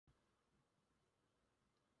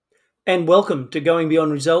And welcome to Going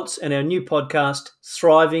Beyond Results and our new podcast,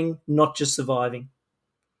 Thriving, Not Just Surviving.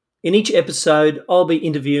 In each episode, I'll be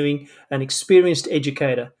interviewing an experienced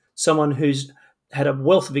educator, someone who's had a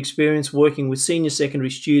wealth of experience working with senior secondary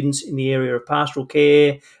students in the area of pastoral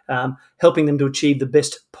care, helping them to achieve the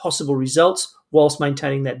best possible results whilst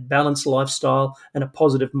maintaining that balanced lifestyle and a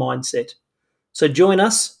positive mindset. So join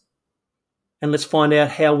us and let's find out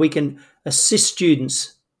how we can assist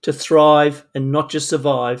students to thrive and not just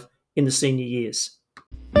survive in the senior years.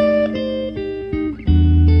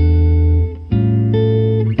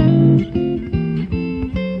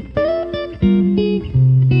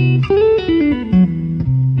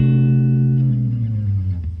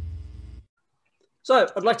 So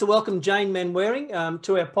I'd like to welcome Jane Manwaring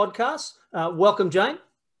to our podcast. Welcome, Jane.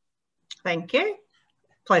 Thank you.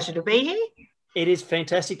 Pleasure to be here. It is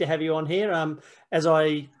fantastic to have you on here. As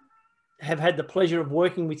I have had the pleasure of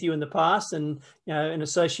working with you in the past and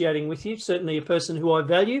associating with you, certainly a person who I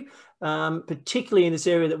value, particularly in this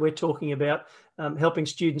area that we're talking about, helping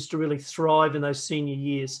students to really thrive in those senior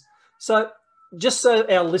years. So just so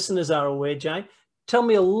our listeners are aware, Jane, tell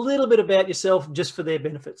me a little bit about yourself just for their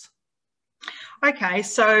benefits. Okay,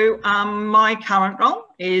 so my current role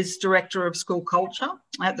is Director of School Culture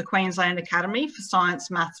at the Queensland Academy for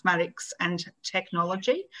Science, Mathematics and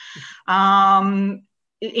Technology.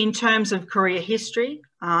 In terms of career history,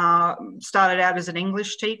 started out as an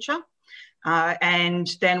English teacher and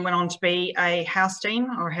then went on to be a house dean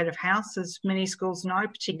or head of house, as many schools know,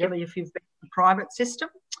 particularly if you've been in the private system.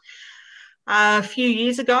 A few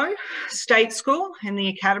years ago, State School in the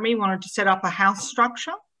Academy wanted to set up a house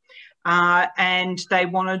structure. And they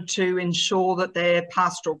wanted to ensure that their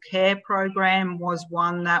pastoral care program was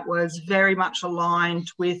one that was very much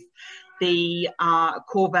aligned with the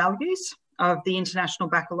core values of the International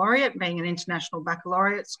Baccalaureate, being an international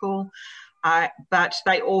baccalaureate school. But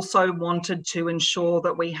they also wanted to ensure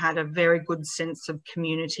that we had a very good sense of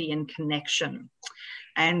community and connection.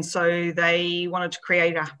 And so they wanted to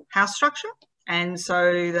create a house structure. And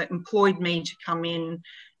so they employed me to come in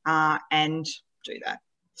and do that.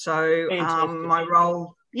 So my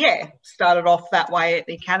role, started off that way at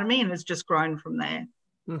the Academy and has just grown from there.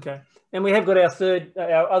 Okay. And we have got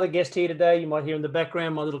our other guest here today. You might hear in the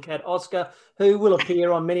background, my little cat, Oscar, who will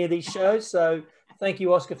appear on many of these shows. So thank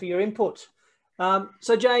you, Oscar, for your input.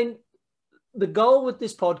 So Jane, the goal with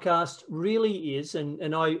this podcast really is,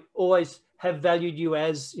 and I always have valued you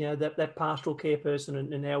as, that pastoral care person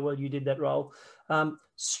and how well you did that role.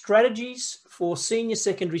 Strategies for senior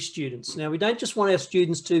secondary students. Now, we don't just want our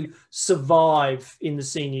students to survive in the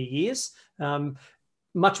senior years,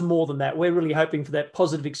 much more than that. We're really hoping for that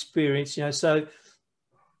positive experience, So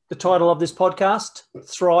the title of this podcast,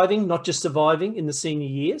 Thriving, Not Just Surviving in the Senior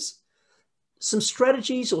Years. Some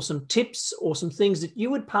strategies or some tips or some things that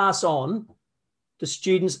you would pass on to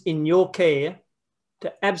students in your care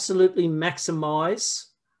to absolutely maximise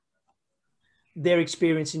their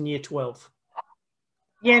experience in year 12.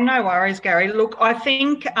 Yeah, no worries, Gary. Look, I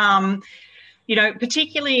think,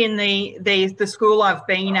 particularly in the school I've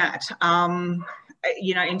been at,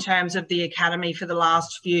 in terms of the Academy for the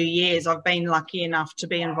last few years, I've been lucky enough to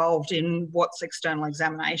be involved in what's external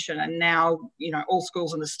examination. And now, all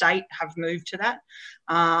schools in the state have moved to that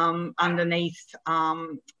underneath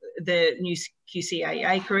the new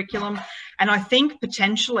QCAA curriculum. And I think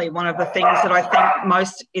potentially one of the things that I think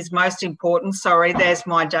is most important, sorry, there's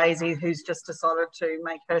my Daisy who's just decided to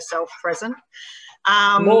make herself present.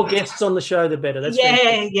 More guests on the show, the better. That's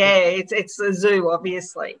fantastic. It's a zoo,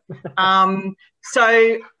 obviously.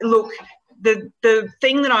 So look, the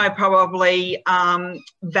thing that I probably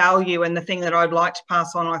value and the thing that I'd like to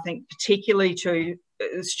pass on, I think, particularly to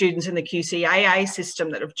students in the QCAA system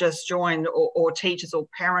that have just joined or teachers or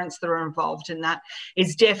parents that are involved in that,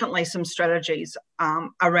 is definitely some strategies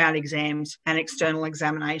around exams and external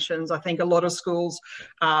examinations. I think a lot of schools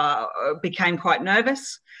became quite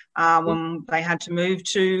nervous when they had to move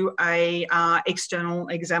to a external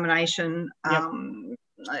examination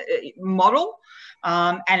model.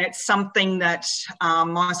 And it's something that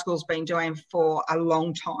my school's been doing for a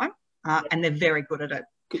long time, and they're very good at it.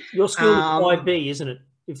 Your school is IB, isn't it?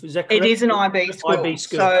 Is that correct? It is an IB school. IB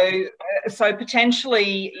school. So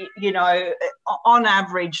potentially, on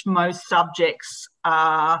average, most subjects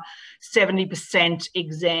are 70%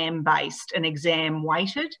 exam-based and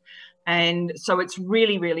exam-weighted. And so it's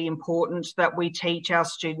really, really important that we teach our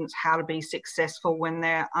students how to be successful when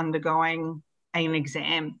they're undergoing an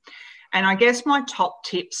exam. And I guess my top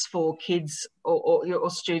tips for kids or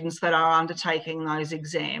students that are undertaking those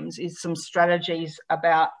exams is some strategies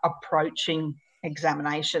about approaching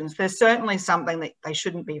examinations. There's certainly something that they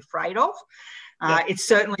shouldn't be afraid of. It's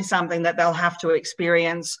certainly something that they'll have to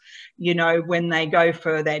experience, you know, when they go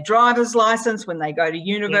for their driver's license, when they go to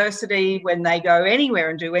university, when they go anywhere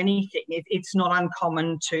and do anything. It's not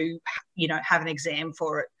uncommon to, you know, have an exam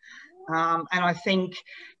for it. And I think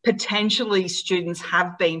potentially students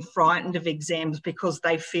have been frightened of exams because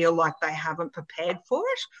they feel like they haven't prepared for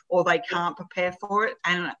it or they can't prepare for it.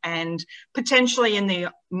 And potentially in the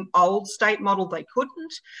old state model, they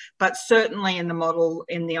couldn't, but certainly in the model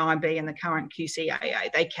in the IB and the current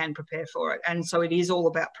QCAA, they can prepare for it. And so it is all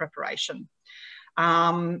about preparation.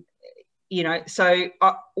 You know, so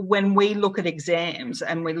when we look at exams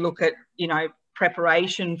and we look at, you know,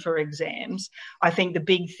 preparation for exams, I think the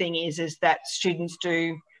big thing is that students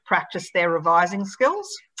do practice their revising skills.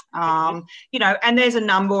 You know, and there's a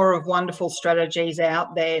number of wonderful strategies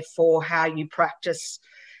out there for how you practice,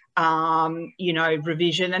 you know,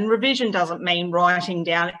 revision. And revision doesn't mean writing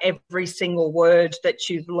down every single word that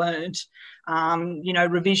you've learned. You know,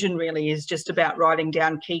 revision really is just about writing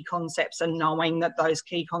down key concepts and knowing that those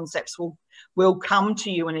key concepts will come to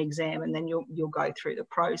you in an exam, and then you'll go through the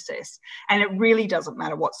process. And it really doesn't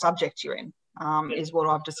matter what subject you're in, is what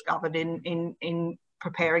I've discovered in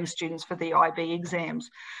preparing students for the IB exams.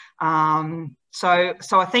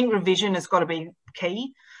 So I think revision has got to be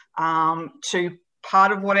key to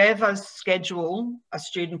part of whatever schedule a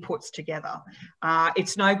student puts together.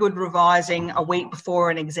 It's no good revising a week before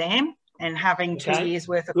an exam and having 2 years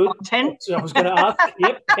worth of content. So I was going to ask,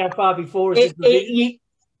 how far before is this?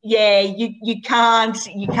 You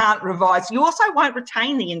can't revise. You also won't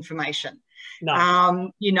retain the information.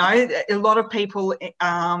 No. You know, a lot of people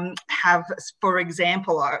have, for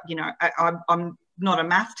example, you know, I'm not a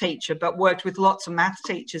math teacher, but worked with lots of math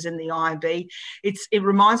teachers in the IB. It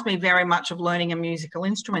reminds me very much of learning a musical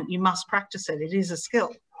instrument. You must practice it. It is a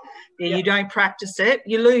skill. You don't practice it,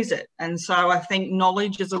 you lose it. And so I think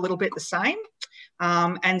knowledge is a little bit the same.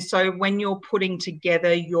 And so when you're putting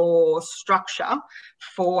together your structure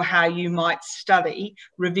for how you might study,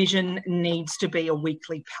 revision needs to be a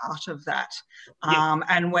weekly part of that.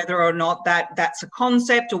 And whether or not that's a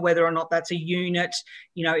concept or whether or not that's a unit,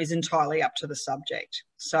 you know, is entirely up to the subject.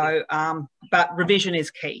 So, but revision is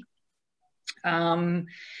key. And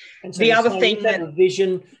so the other thing that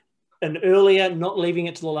revision and earlier, not leaving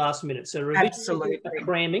it to the last minute. So revision absolutely is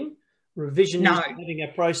cramming. Revision is having a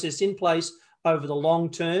process in place over the long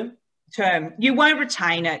term. You won't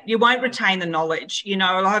retain it. You won't retain the knowledge. You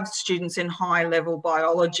know, I have students in high level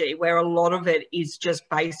biology where a lot of it is just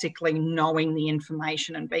basically knowing the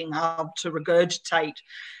information and being able to regurgitate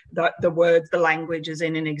the words, the languages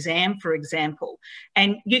in an exam, for example.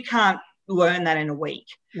 And you can't learn that in a week.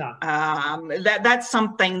 No. That's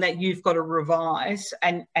something that you've got to revise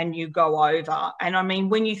and you go over. And I mean,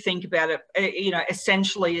 when you think about it, you know,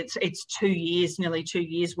 essentially it's 2 years, nearly 2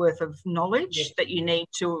 years worth of knowledge that you need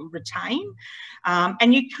to retain.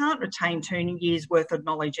 And you can't retain 2 years worth of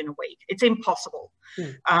knowledge in a week. It's impossible.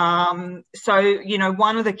 So, you know,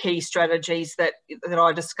 one of the key strategies that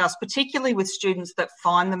I discuss, particularly with students that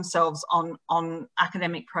find themselves on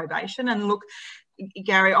academic probation, and look,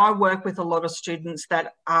 Gary, I work with a lot of students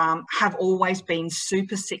that have always been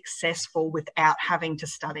super successful without having to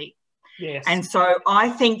study. Yes. And so I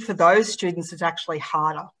think for those students, it's actually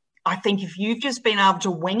harder. I think if you've just been able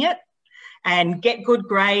to wing it and get good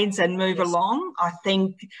grades and move along, I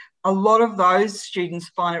think a lot of those students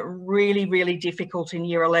find it really, really difficult in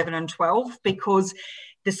year 11 and 12 because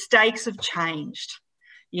the stakes have changed.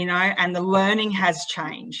 You know, and the learning has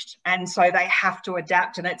changed, and so they have to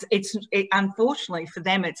adapt. And it's unfortunately for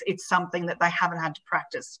them, it's something that they haven't had to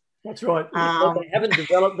practice. That's right. They haven't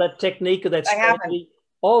developed that technique or that strategy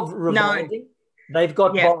of revising. No. They've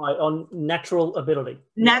got by on natural ability.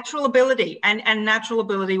 Natural ability, and natural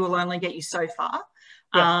ability will only get you so far.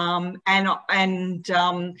 Look,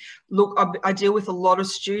 I deal with a lot of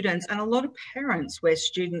students and a lot of parents where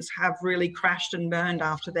students have really crashed and burned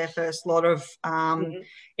after their first lot of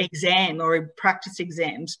exam or practice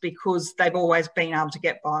exams because they've always been able to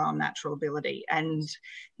get by on natural ability. And,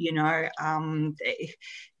 you know,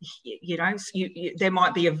 there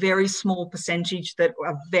might be a very small percentage that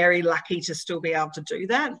are very lucky to still be able to do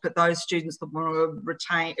that. But those students that want to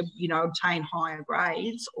retain, you know, obtain higher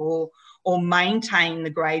grades or maintain the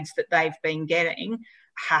grades that they've been getting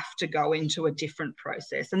have to go into a different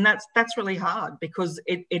process. And that's really hard because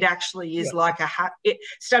it actually is like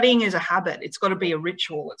studying is a habit. It's got to be a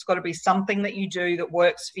ritual. It's got to be something that you do that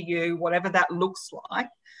works for you, whatever that looks like.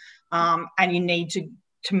 And you need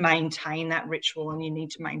to maintain that ritual and you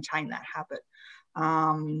need to maintain that habit.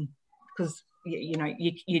 Because, you know,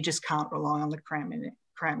 you just can't rely on the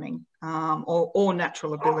cramming or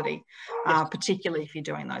natural ability, particularly if you're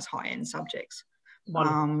doing those high-end subjects.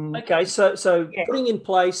 Okay, so Yeah. putting in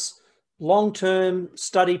place long-term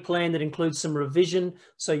study plan that includes some revision,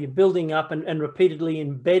 so you're building up and repeatedly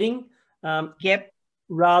embedding, Yep.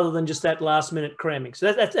 rather than just that last-minute cramming.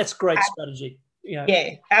 So that's great strategy.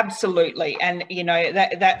 Yeah, absolutely, and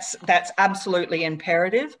that's absolutely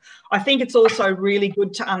imperative. I think it's also really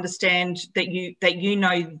good to understand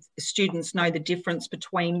that students know the difference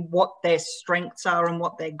between what their strengths are and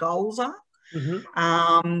what their goals are.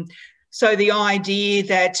 Mm-hmm. So the idea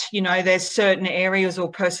that there's certain areas or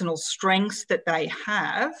personal strengths that they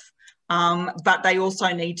have, but they also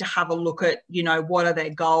need to have a look at what are their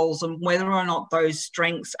goals and whether or not those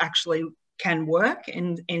strengths actually can work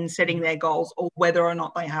in setting their goals, or whether or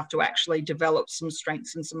not they have to actually develop some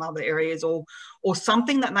strengths in some other areas, or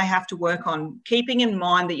something that they have to work on, keeping in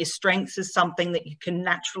mind that your strengths is something that you can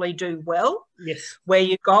naturally do well. Yes. Where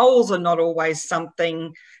your goals are not always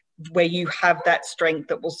something where you have that strength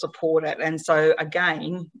that will support it. And so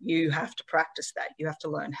again, you have to practice that. You have to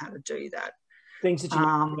learn how to do that. Things that you need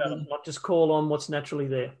to develop, not just call on what's naturally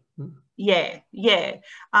there. Yeah.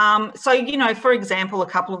 So, for example, a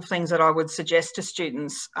couple of things that I would suggest to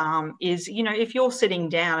students is, if you're sitting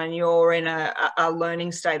down and you're in a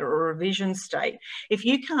learning state or a revision state, if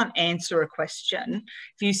you can't answer a question,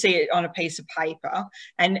 if you see it on a piece of paper,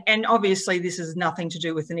 and obviously this is nothing to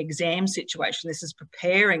do with an exam situation, this is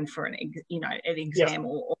preparing for an exam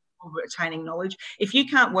or retaining knowledge. If you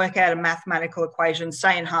can't work out a mathematical equation,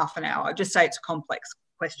 say in half an hour, just say it's a complex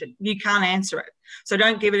question, you can't answer it. So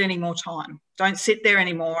don't give it any more time. Don't sit there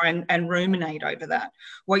anymore and ruminate over that.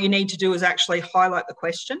 What you need to do is actually highlight the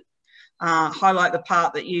question, highlight the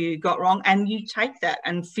part that you got wrong, and you take that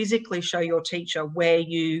and physically show your teacher where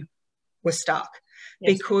you were stuck.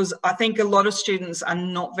 Yes. Because I think a lot of students are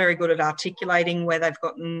not very good at articulating where they've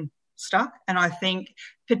gotten stuck. And I think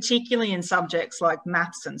particularly in subjects like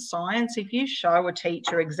maths and science, if you show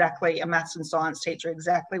a maths and science teacher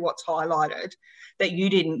exactly what's highlighted that you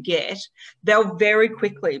didn't get, they'll very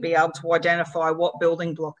quickly be able to identify what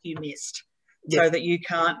building block you missed. Yes. So that you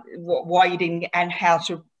can't, why you didn't, and how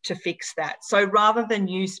to fix that. So rather than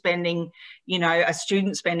you spending, a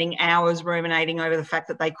student spending hours ruminating over the fact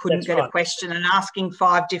that they couldn't get a question and asking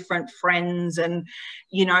 5 different friends and,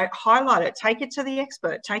 highlight it, take it to the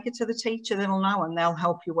expert, take it to the teacher that'll know, and they'll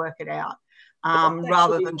help you work it out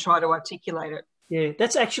rather than try to articulate it. Yeah,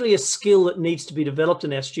 that's actually a skill that needs to be developed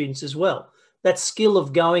in our students as well. That skill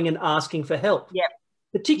of going and asking for help. Yep.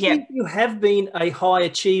 Particularly if you have been a high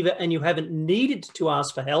achiever and you haven't needed to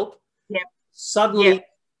ask for help. Yep. Suddenly,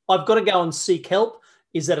 I've got to go and seek help.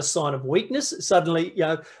 Is that a sign of weakness? Suddenly,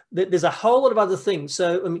 there's a whole lot of other things.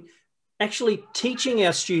 So, I mean, actually teaching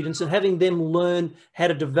our students and having them learn how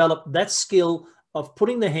to develop that skill of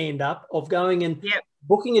putting the hand up, of going and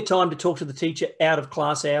booking a time to talk to the teacher out of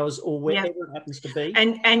class hours or wherever it happens to be.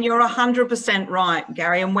 And you're 100% right,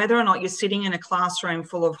 Gary. And whether or not you're sitting in a classroom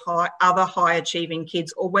full of other high achieving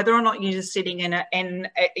kids, or whether or not you're just sitting in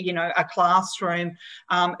a classroom,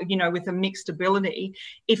 with a mixed ability,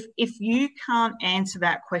 if you can't answer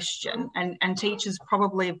that question, and teachers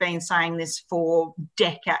probably have been saying this for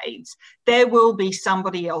decades, there will be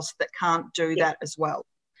somebody else that can't do that as well.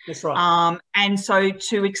 That's right. And so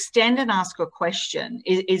to extend and ask a question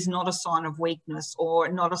is not a sign of weakness or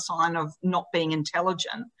not a sign of not being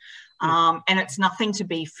intelligent. And it's nothing to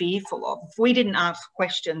be fearful of. If we didn't ask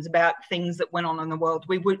questions about things that went on in the world,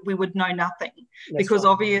 we would know nothing. That's because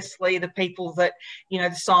obviously the people that,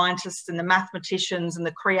 the scientists and the mathematicians and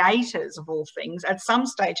the creators of all things at some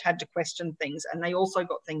stage had to question things, and they also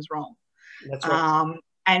got things wrong. That's right.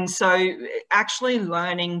 And so actually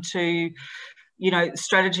learning to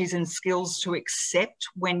strategies and skills to accept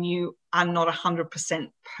when you are not 100%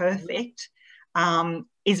 perfect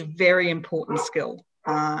is a very important skill.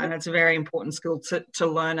 And it's a very important skill to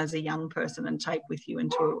learn as a young person and take with you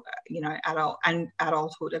into,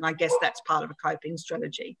 adulthood. And I guess that's part of a coping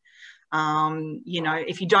strategy.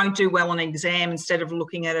 If you don't do well on an exam, instead of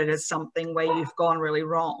looking at it as something where you've gone really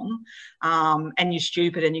wrong and you're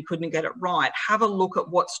stupid and you couldn't get it right, have a look at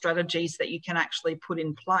what strategies that you can actually put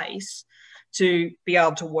in place to be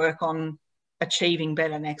able to work on achieving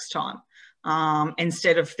better next time.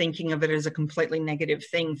 Instead of thinking of it as a completely negative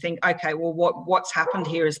thing, think, okay, well, what's happened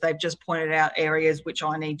here is they've just pointed out areas which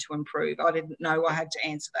I need to improve. I didn't know I had to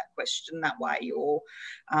answer that question that way, or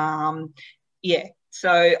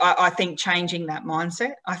So I think changing that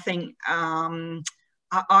mindset, I think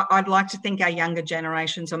I'd like to think our younger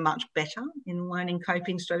generations are much better in learning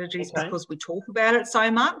coping strategies because we talk about it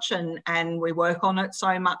so much and we work on it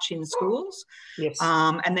so much in schools. Yes.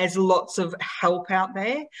 And there's lots of help out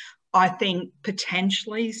there. I think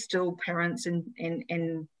potentially still parents and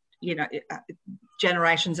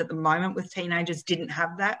generations at the moment with teenagers didn't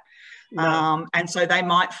have that. No. And so they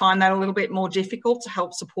might find that a little bit more difficult to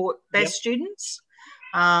help support their students.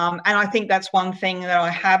 And I think that's one thing that I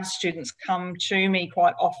have students come to me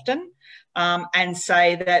quite often and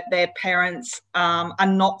say that their parents are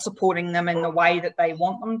not supporting them in the way that they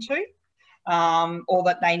want them to, or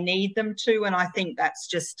that they need them to. And I think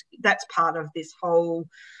that's part of this whole,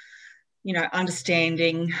 you know,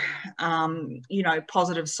 understanding, you know,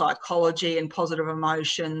 positive psychology and positive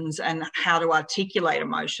emotions and how to articulate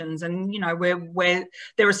emotions. And, you know, where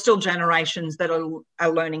there are still generations that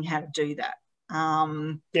are learning how to do that.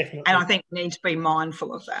 Definitely. And I think we need to be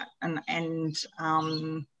mindful of that.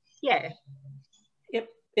 Yeah. Yep,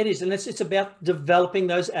 it is. And it's about developing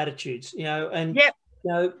those attitudes, you know, and, you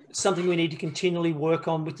know, something we need to continually work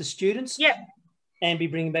on with the students. And be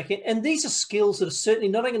bringing back in. And these are skills that are certainly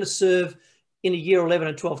not only going to serve in a year 11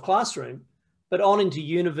 and 12 classroom, but on into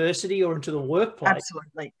university or into the workplace.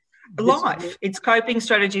 Absolutely. Life. It's coping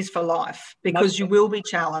strategies for life, because you will be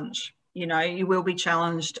challenged. You know, you will be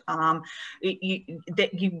challenged. You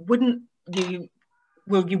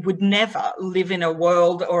would never live in a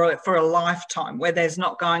world or for a lifetime where there's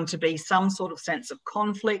not going to be some sort of sense of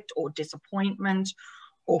conflict or disappointment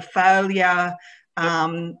or failure.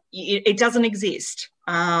 It doesn't exist.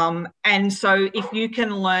 And so if you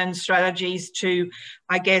can learn strategies to,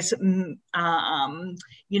 I guess, you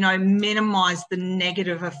know, minimize the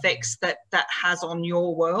negative effects that has on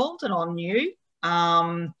your world and on you,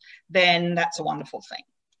 then that's a wonderful thing.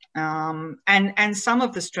 And some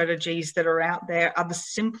of the strategies that are out there are the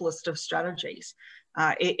simplest of strategies.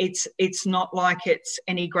 It's not like it's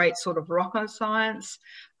any great sort of rocket science.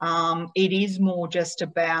 It is more just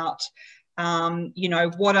about, you know,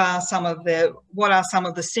 what are some of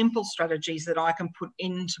the simple strategies that I can put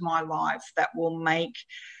into my life that will make,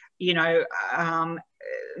 you know,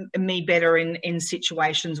 me better in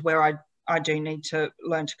situations where I do need to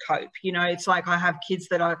learn to cope. You know, it's like I have kids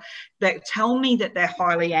that tell me that they're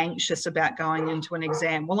highly anxious about going into an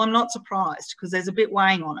exam. Well, I'm not surprised, because there's a bit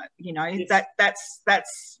weighing on it. You know, yes.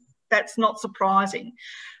 That's not surprising.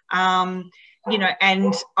 You know,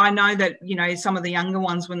 and I know that, you know, some of the younger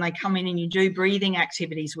ones, when they come in and you do breathing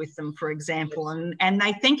activities with them, for example, and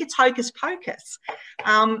they think it's hocus pocus.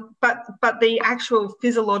 But the actual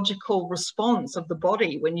physiological response of the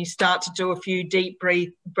body when you start to do a few deep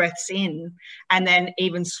breaths in and then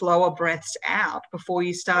even slower breaths out before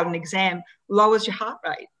you start an exam lowers your heart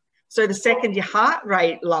rate. So the second your heart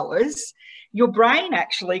rate lowers, your brain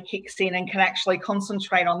actually kicks in and can actually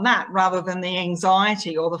concentrate on that rather than the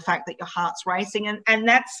anxiety or the fact that your heart's racing. And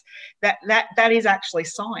that is actually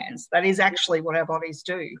science. That is actually what our bodies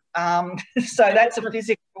do. So that's a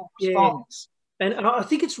physical response. And I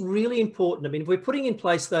think it's really important. I mean, if we're putting in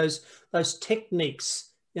place those techniques,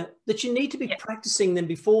 you know, that you need to be practicing them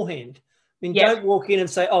beforehand. I mean, don't walk in and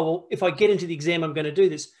say, oh, well, if I get into the exam, I'm going to do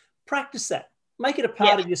this. Practice that. Make it a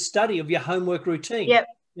part of your study, of your homework routine.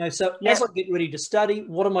 You know, so as I get ready to study,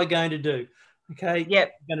 what am I going to do? Okay. I'm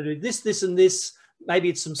going to do this, and this. Maybe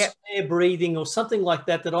it's some spare breathing or something like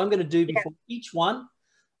that I'm going to do before each one.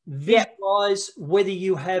 Visualize whether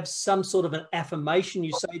you have some sort of an affirmation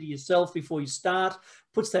you say to yourself before you start.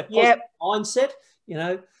 Puts that positive mindset. You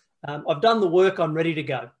know, I've done the work. I'm ready to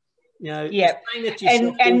go. You know, saying that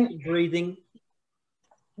yourself, and breathing.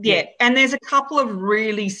 And there's a couple of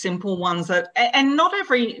really simple ones that, and not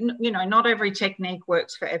every technique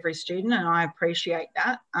works for every student, and I appreciate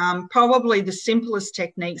that. Probably the simplest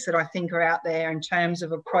techniques that I think are out there in terms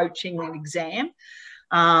of approaching an exam,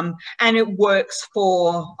 and it works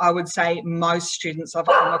for, I would say, most students I've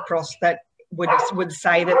come across that would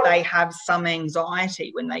say that they have some anxiety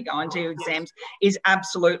when they go into exams, is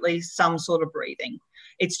absolutely some sort of breathing.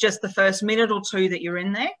 It's just the first minute or two that you're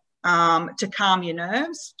in there. To calm your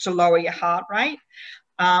nerves, to lower your heart rate.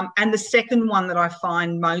 And the second one that I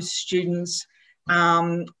find most students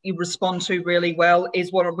you respond to really well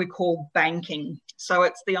is what we call banking. So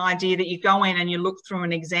it's the idea that you go in and you look through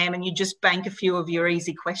an exam and you just bank a few of your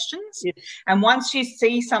easy questions. And once you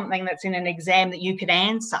see something that's in an exam that you could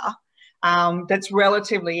answer, that's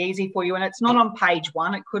relatively easy for you, and it's not on page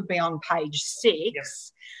 1, it could be on page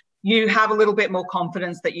 6, you have a little bit more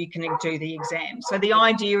confidence that you can do the exam. So the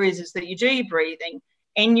idea is that you do your breathing,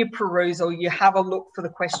 in your perusal, you have a look for the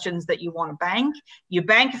questions that you want to bank. You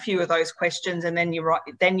bank a few of those questions, and then you're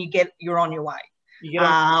on your way. You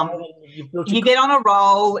get on a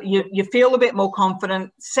roll, you feel a bit more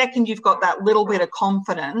confident. Second, you've got that little bit of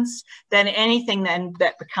confidence, then anything then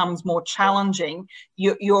that becomes more challenging,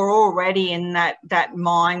 you're already in that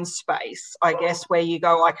mind space, I guess, where you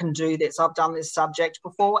go, I can do this. I've done this subject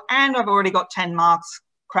before, and I've already got 10 marks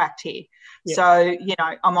cracked here. Yeah. So, you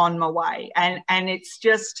know, I'm on my way. And it's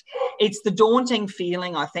the daunting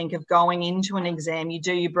feeling, I think, of going into an exam. You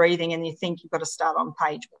do your breathing and you think you've got to start on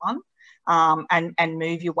page 1. And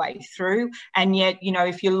move your way through. And yet, you know,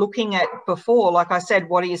 if you're looking at before, like I said,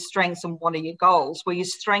 what are your strengths and what are your goals? Well, your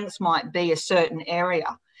strengths might be a certain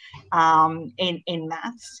area in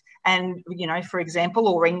maths and, you know, for example,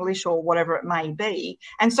 or English or whatever it may be.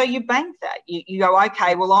 And so you bank that. You go,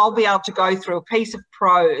 okay, well, I'll be able to go through a piece of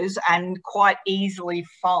prose and quite easily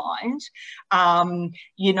find,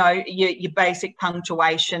 you know, your basic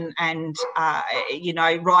punctuation and, you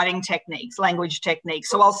know, writing techniques, language techniques.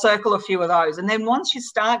 So I'll circle a few of those. And then once you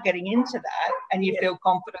start getting into that and you feel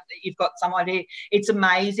confident that you've got some idea, it's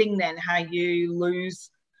amazing then how you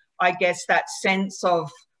lose, I guess, that sense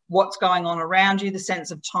of what's going on around you, the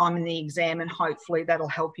sense of time in the exam, and hopefully that'll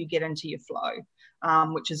help you get into your flow,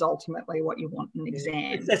 which is ultimately what you want in an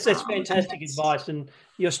exam. That's fantastic advice, and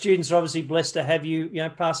your students are obviously blessed to have you, you know,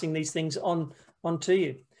 passing these things on to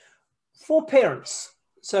you. For parents,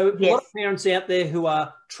 so a lot of parents out there who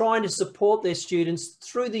are trying to support their students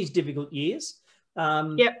through these difficult years. I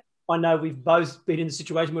know we've both been in the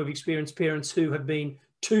situation where we've experienced parents who have been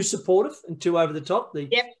too supportive and too over the top. You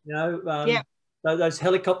know, those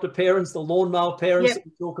helicopter parents, the lawnmower parents that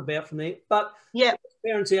we talk about from there. But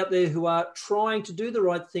parents out there who are trying to do the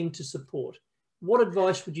right thing to support, what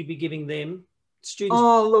advice would you be giving them, students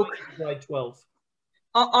grade 12?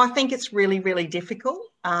 I think it's really, really difficult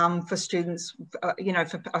for students, you know,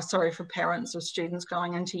 for parents of students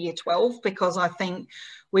going into year 12, because I think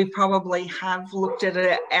we probably have looked at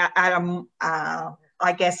it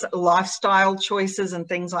I guess, lifestyle choices and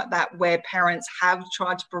things like that, where parents have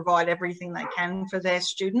tried to provide everything they can for their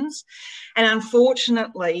students. And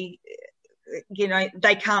unfortunately, you know,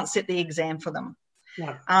 they can't sit the exam for them.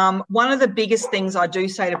 No. One of the biggest things I do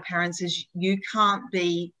say to parents is you can't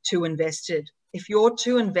be too invested. If you're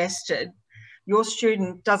too invested, your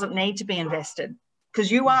student doesn't need to be invested, because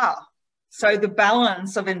you are. So the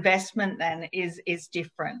balance of investment then is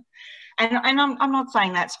different. And I'm not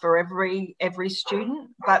saying that's for every student,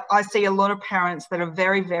 but I see a lot of parents that are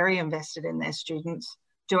very, very invested in their students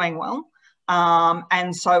doing well.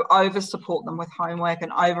 And so over support them with homework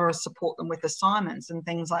and over support them with assignments and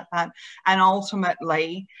things like that. And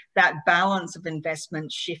ultimately that balance of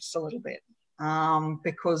investment shifts a little bit.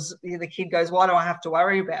 Because the kid goes, why do I have to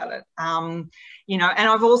worry about it? You know, and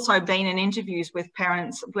I've also been in interviews with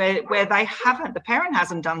parents where the parent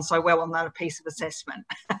hasn't done so well on that piece of assessment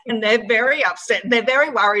and they're very upset. They're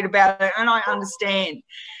very worried about it. And I understand,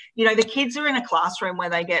 you know, the kids are in a classroom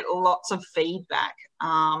where they get lots of feedback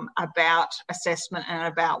about assessment and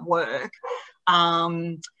about work,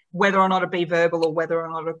 whether or not it be verbal or whether or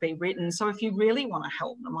not it be written. So if you really want to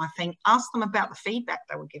help them, I think ask them about the feedback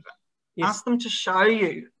they were given. Yes. Ask them to show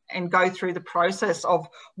you and go through the process of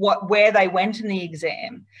where they went in the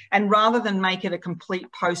exam. And rather than make it a complete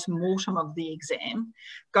post-mortem of the exam,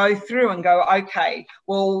 go through and go, okay,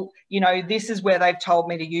 well, you know, this is where they've told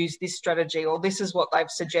me to use this strategy, or this is what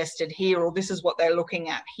they've suggested here, or this is what they're looking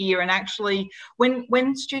at here. And actually,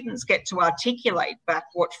 when students get to articulate back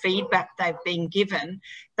what feedback they've been given,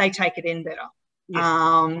 they take it in better.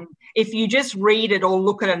 Yes. If you just read it or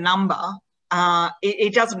look at a number,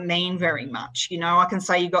 it doesn't mean very much. You know, I can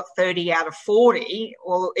say you got 30 out of 40,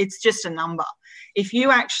 well, it's just a number. If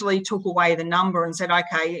you actually took away the number and said,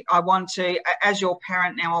 okay, I want to, as your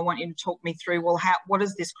parent now, I want you to talk me through, well, what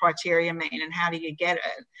does this criteria mean and how do you get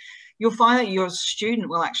it? You'll find that your student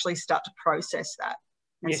will actually start to process that.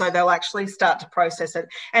 And so they'll actually start to process it.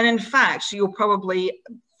 And in fact, you'll probably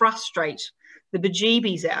frustrate the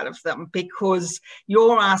bejeebies out of them, because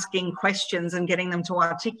you're asking questions and getting them to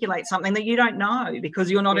articulate something that you don't know, because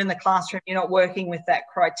you're not in the classroom, you're not working with that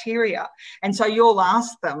criteria. And so you'll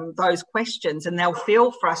ask them those questions and they'll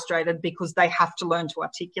feel frustrated because they have to learn to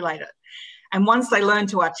articulate it. And once they learn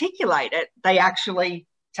to articulate it, they actually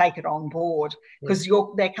take it on board, because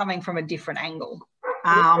they're coming from a different angle.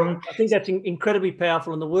 I think that's incredibly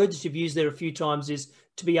powerful. And the words that you've used there a few times is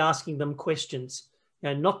to be asking them questions.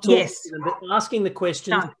 And not talking to them, but asking the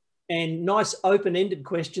questions and nice open-ended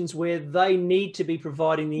questions where they need to be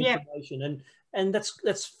providing the information. And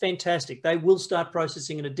that's fantastic. They will start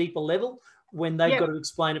processing at a deeper level when they've got to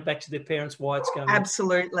explain it back to their parents why it's going on.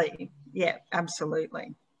 Absolutely. Yeah,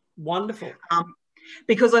 absolutely. Wonderful.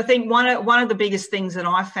 Because I think one of the biggest things that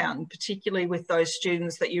I found, particularly with those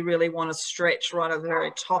students that you really want to stretch right at the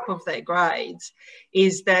very top of their grades,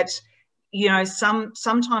 is that you know,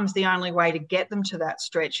 sometimes the only way to get them to that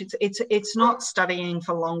stretch, it's not studying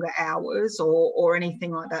for longer hours or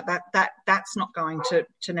anything like that. That's not going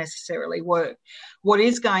to necessarily work. What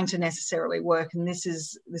is going to necessarily work, and this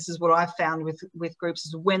is what I've found with groups,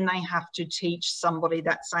 is when they have to teach somebody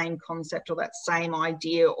that same concept or that same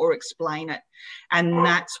idea or explain it. And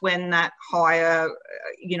that's when that higher,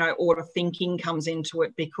 you know, order thinking comes into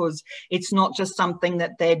it, because it's not just something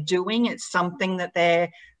that they're doing, it's something that they're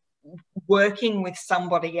working with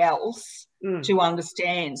somebody else to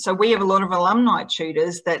understand. So we have a lot of alumni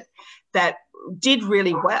tutors that did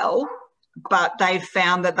really well, but they've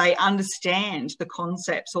found that they understand the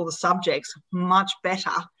concepts or the subjects much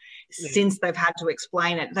better since they've had to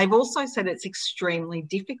explain it. They've also said it's extremely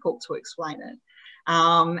difficult to explain it.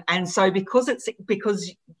 And so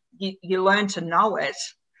because you learn to know it,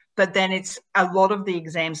 but then it's a lot of the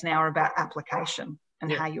exams now are about application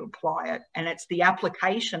and how you apply it. And it's the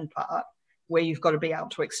application part where you've got to be able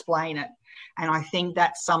to explain it. And I think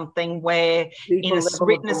that's something where in a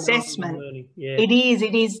written assessment,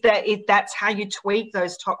 that's how you tweak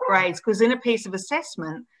those top grades. Because in a piece of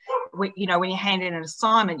assessment, you know, when you hand in an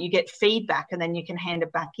assignment, you get feedback and then you can hand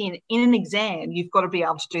it back in. In an exam, you've got to be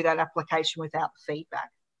able to do that application without the feedback.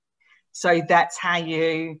 So that's how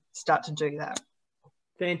you start to do that.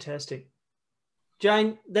 Fantastic.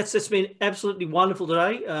 Jane, that's been absolutely wonderful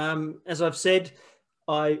today. As I've said,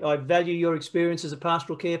 I value your experience as a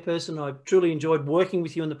pastoral care person. I've truly enjoyed working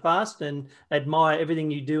with you in the past and admire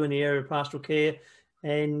everything you do in the area of pastoral care.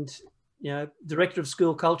 And, you know, Director of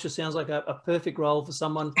School Culture sounds like a perfect role for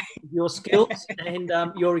someone with your skills and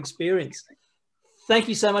your experience. Thank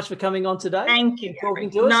you so much for coming on today. Thank you.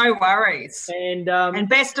 Talking to us. No worries. And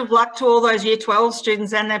best of luck to all those Year 12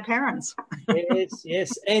 students and their parents.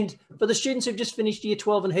 Yes. And for the students who've just finished Year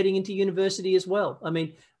 12 and heading into university as well. I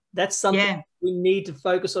mean, that's something we need to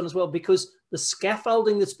focus on as well, because the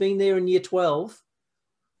scaffolding that's been there in Year 12,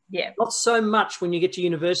 not so much when you get to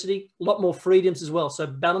university, a lot more freedoms as well. So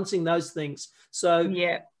balancing those things. So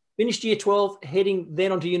finished Year 12, heading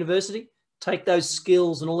then onto university, take those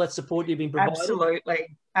skills and all that support you've been provided.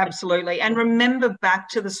 Absolutely. And remember back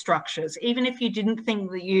to the structures. Even if you didn't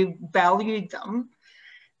think that you valued them,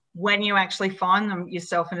 when you actually find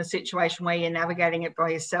yourself in a situation where you're navigating it by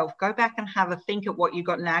yourself, go back and have a think at what you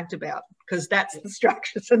got nagged about, because that's the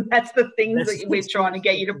structures and that's the things that we're trying to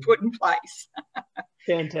get you to put in place.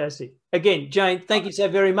 Fantastic. Again, Jane, thank you so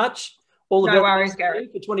very much. All the no worries, Gary,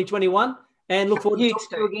 for 2021, and look forward to talking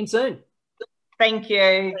to you again soon. Thank you.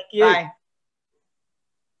 Thank you. Bye.